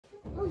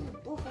Oh, you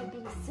both are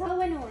being so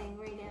annoying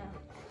right now.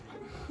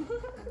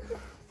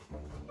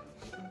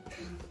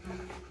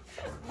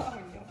 Oh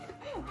no.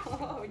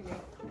 Oh no.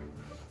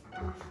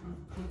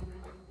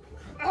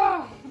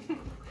 Oh! You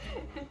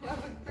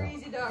have a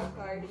crazy dog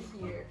party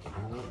here.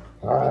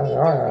 What are they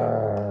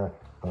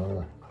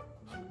doing?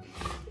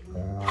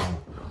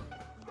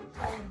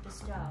 Tell them to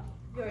stop.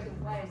 You're the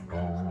wise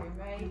man here,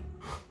 right?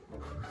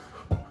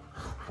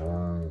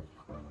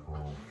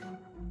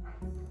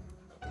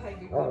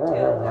 Tiger, go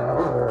tell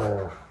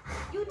them.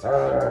 You tell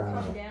them to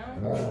calm down.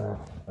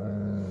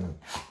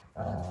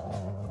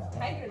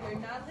 Tiger, they're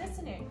not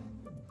listening.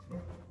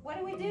 What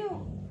do we do?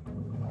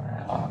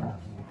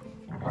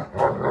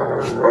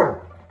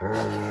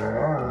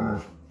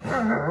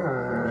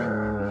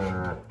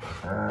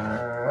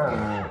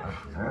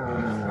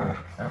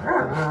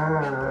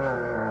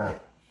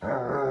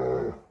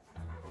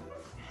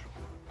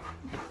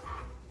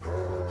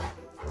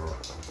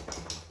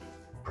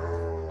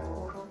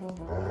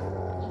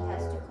 He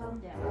has to calm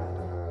down.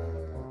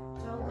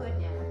 It's all good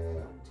now.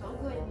 It's all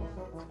good now.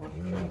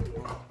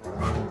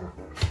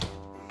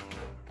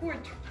 Poor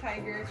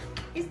Tiger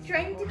is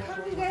trying to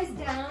calm you guys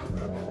down,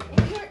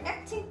 and you're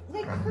acting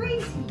like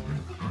crazy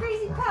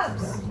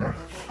pups.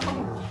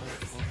 Oh.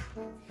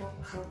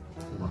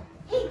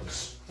 Hey,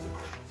 shh.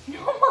 No,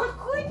 my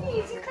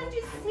goodness, you can't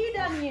just sit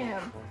on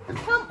him.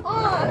 Come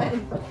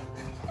on.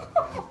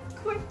 Oh,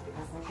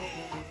 goodness.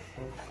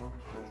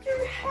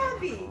 You're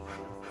happy.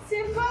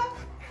 Simba?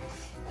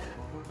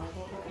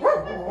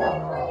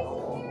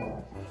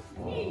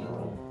 Hey.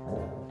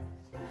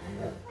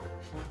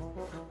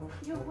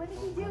 Yo, what are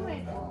you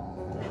doing?